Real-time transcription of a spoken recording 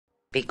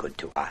Be good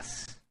to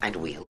us, and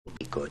we'll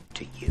be good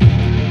to you.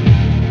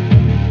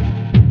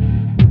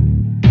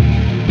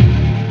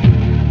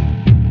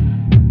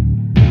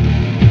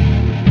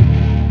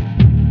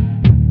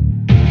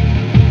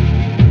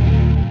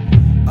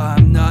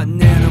 I'm not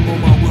an animal,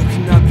 my will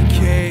cannot be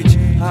caged.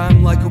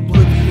 I'm like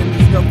oblivion,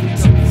 there's nothing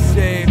to be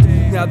saved.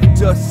 Now the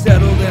dust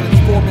settled and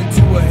it's formed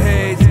into a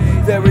haze.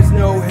 There is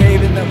no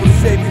haven that will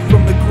save me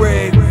from the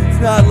grave. It's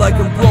not like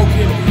I'm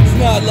broken, it's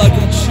not like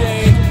I'm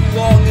chained.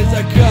 Long as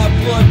I got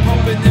blood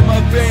pumping in my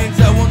veins,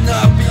 I will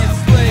not be a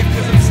slave,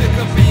 cause I'm sick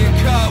of being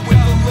caught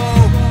with the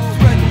low.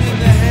 Threatening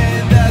the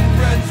hand that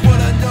threatens what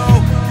I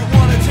know. You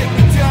wanna take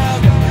me down,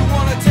 you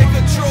wanna take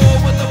control,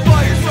 but the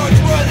fire starts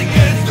rising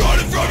and it's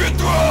starting from your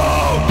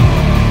throat.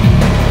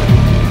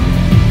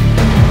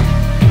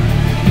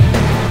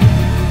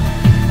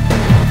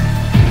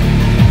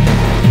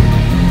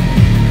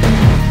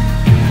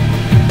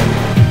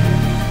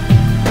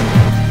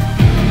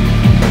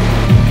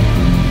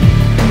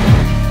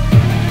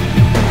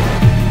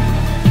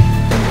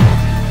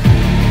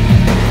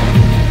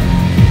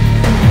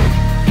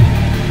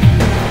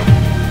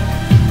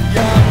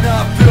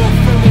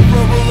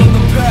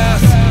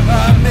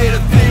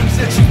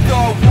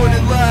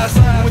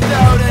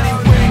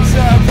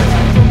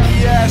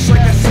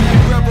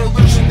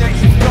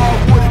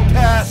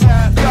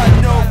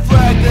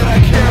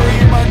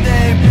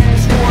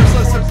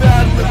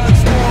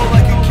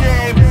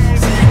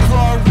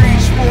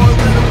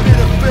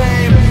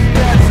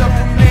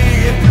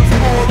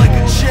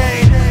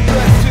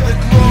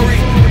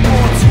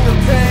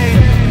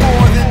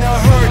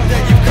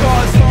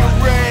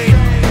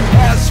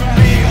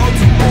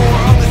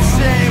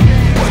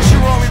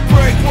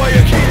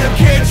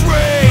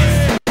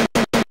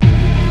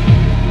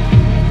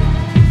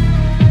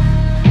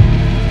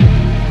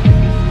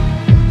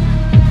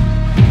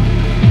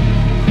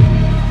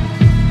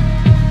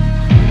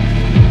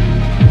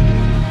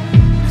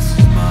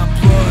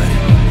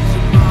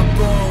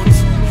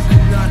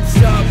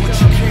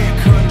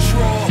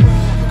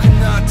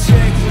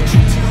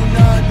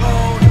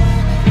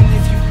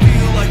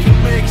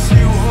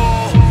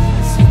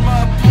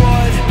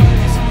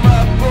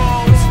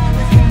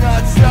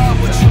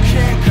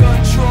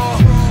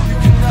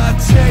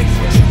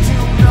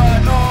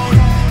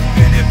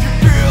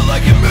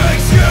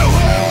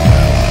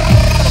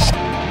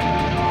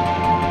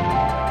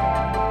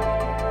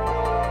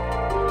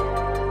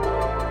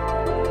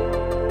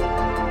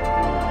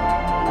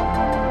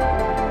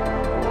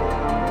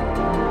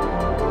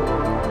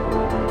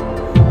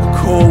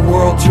 Whole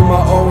world to my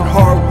own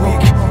heart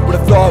weak. What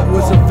I thought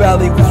was a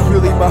valley was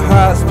really my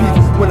highest peak.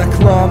 When I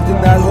climbed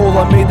in that hole,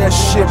 I made that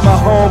shit my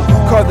home.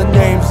 Carved the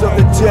names of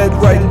the dead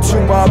right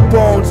into my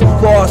bones.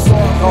 Lost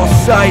all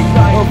sight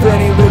of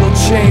any little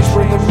change.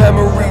 Bring the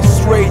memories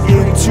straight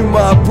into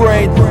my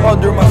brain.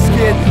 Under my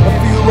skin, I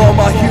feel all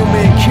my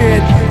human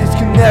kin.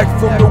 Disconnect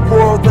from the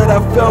world that I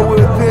fell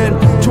within.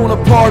 Torn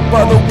apart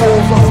by the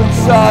wolves lost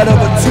inside of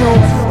a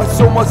tomb. I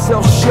sewed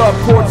myself shut,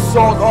 poured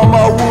salt on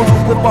my wounds.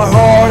 Left my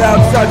heart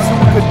outside so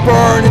it could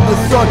burn in the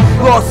sun.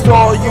 Lost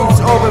all use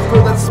of it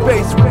for that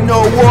space with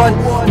no one.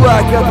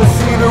 Black out the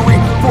scenery,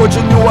 forge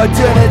a new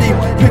identity.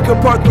 Pick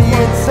apart the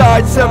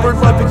inside,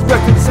 severed life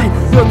expectancy.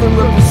 Nothing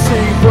left to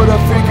see but a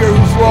figure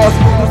who's lost.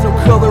 There's no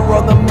color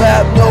on the